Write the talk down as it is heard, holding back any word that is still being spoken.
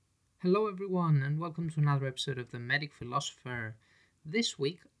Hello, everyone, and welcome to another episode of The Medic Philosopher. This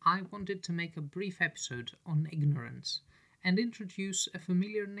week, I wanted to make a brief episode on ignorance and introduce a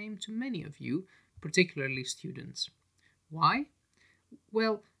familiar name to many of you, particularly students. Why?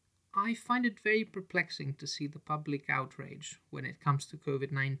 Well, I find it very perplexing to see the public outrage when it comes to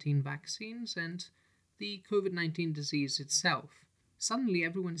COVID 19 vaccines and the COVID 19 disease itself. Suddenly,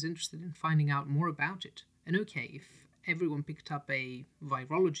 everyone is interested in finding out more about it. And okay, if everyone picked up a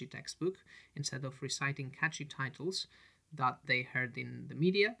virology textbook instead of reciting catchy titles that they heard in the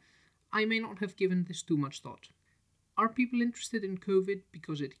media, I may not have given this too much thought. Are people interested in COVID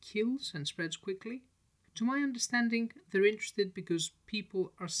because it kills and spreads quickly? To my understanding, they're interested because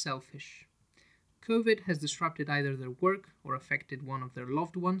people are selfish. COVID has disrupted either their work or affected one of their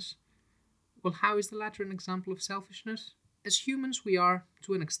loved ones. Well, how is the latter an example of selfishness? As humans, we are,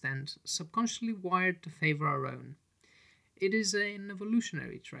 to an extent, subconsciously wired to favor our own. It is an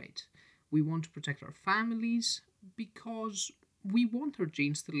evolutionary trait. We want to protect our families because we want our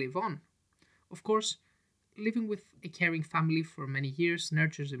genes to live on. Of course, living with a caring family for many years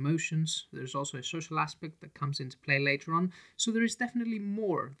nurtures emotions. There's also a social aspect that comes into play later on, so there is definitely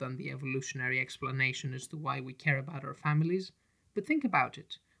more than the evolutionary explanation as to why we care about our families. But think about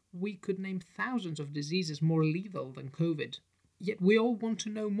it. We could name thousands of diseases more lethal than COVID. Yet we all want to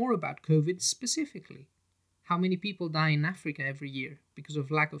know more about COVID specifically. How many people die in Africa every year because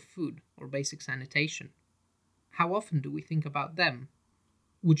of lack of food or basic sanitation? How often do we think about them?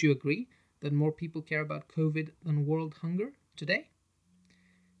 Would you agree that more people care about COVID than world hunger today?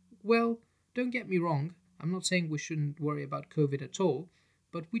 Well, don't get me wrong, I'm not saying we shouldn't worry about COVID at all,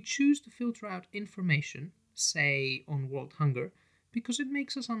 but we choose to filter out information, say on world hunger, because it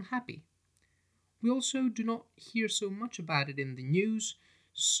makes us unhappy. We also do not hear so much about it in the news,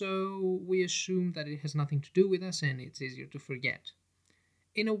 so we assume that it has nothing to do with us and it's easier to forget.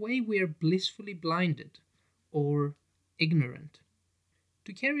 In a way, we are blissfully blinded or ignorant.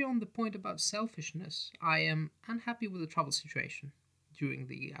 To carry on the point about selfishness, I am unhappy with the travel situation during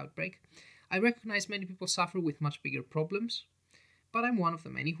the outbreak. I recognize many people suffer with much bigger problems, but I'm one of the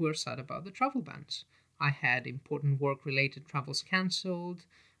many who are sad about the travel bans. I had important work related travels cancelled.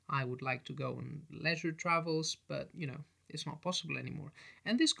 I would like to go on leisure travels, but it's not possible anymore.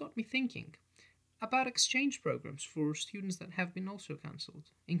 And this got me thinking about exchange programs for students that have been also cancelled,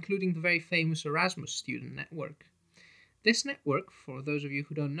 including the very famous Erasmus student network. This network, for those of you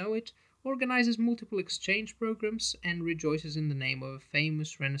who don't know it, organizes multiple exchange programs and rejoices in the name of a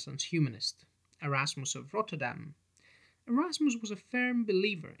famous Renaissance humanist, Erasmus of Rotterdam. Erasmus was a firm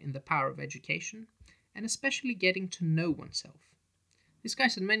believer in the power of education, and especially getting to know oneself. This guy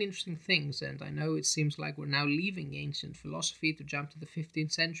said many interesting things, and I know it seems like we're now leaving ancient philosophy to jump to the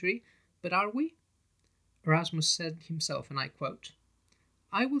 15th century, but are we? Erasmus said himself, and I quote,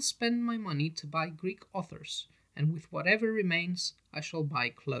 "I will spend my money to buy Greek authors, and with whatever remains I shall buy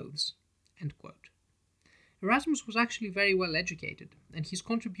clothes." End quote. Erasmus was actually very well educated, and his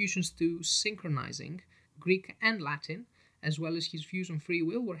contributions to synchronizing Greek and Latin, as well as his views on free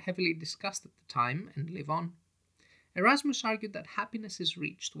will, were heavily discussed at the time and live on. Erasmus argued that happiness is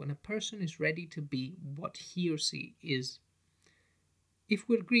reached when a person is ready to be what he or she is. If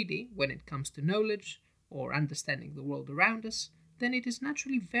we're greedy when it comes to knowledge or understanding the world around us, then it is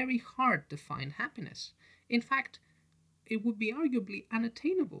naturally very hard to find happiness. In fact, it would be arguably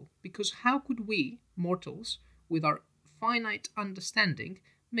unattainable, because how could we, mortals, with our finite understanding,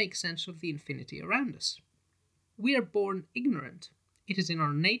 make sense of the infinity around us? We are born ignorant. It is in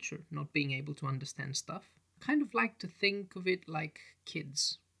our nature not being able to understand stuff. I kind of like to think of it like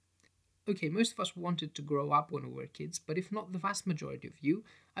kids. Okay, most of us wanted to grow up when we were kids, but if not the vast majority of you,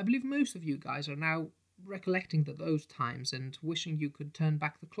 I believe most of you guys are now recollecting those times and wishing you could turn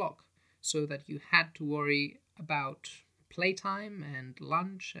back the clock so that you had to worry about playtime and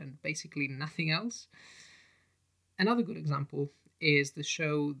lunch and basically nothing else. Another good example is the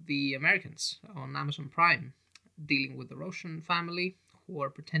show The Americans on Amazon Prime, dealing with the Russian family who are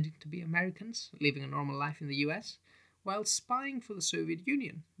pretending to be Americans, living a normal life in the US, while spying for the Soviet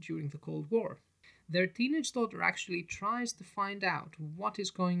Union during the Cold War. Their teenage daughter actually tries to find out what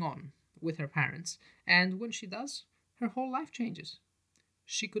is going on with her parents, and when she does, her whole life changes.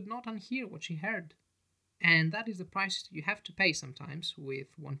 She could not unhear what she heard. And that is the price you have to pay sometimes with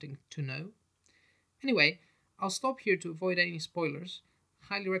wanting to know. Anyway, I'll stop here to avoid any spoilers.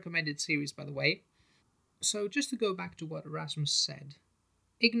 Highly recommended series, by the way. So, just to go back to what Erasmus said,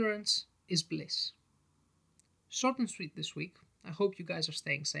 ignorance is bliss. Short and sweet this week. I hope you guys are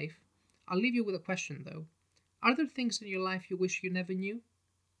staying safe. I'll leave you with a question though. Are there things in your life you wish you never knew?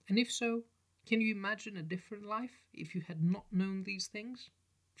 And if so, can you imagine a different life if you had not known these things?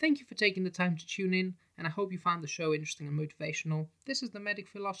 Thank you for taking the time to tune in, and I hope you found the show interesting and motivational. This is the Medic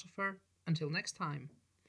Philosopher. Until next time.